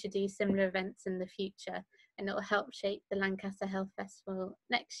know if we should do similar events in the future, and it will help shape the Lancaster Health Festival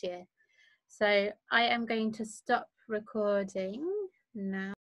next year. So I am going to stop recording now.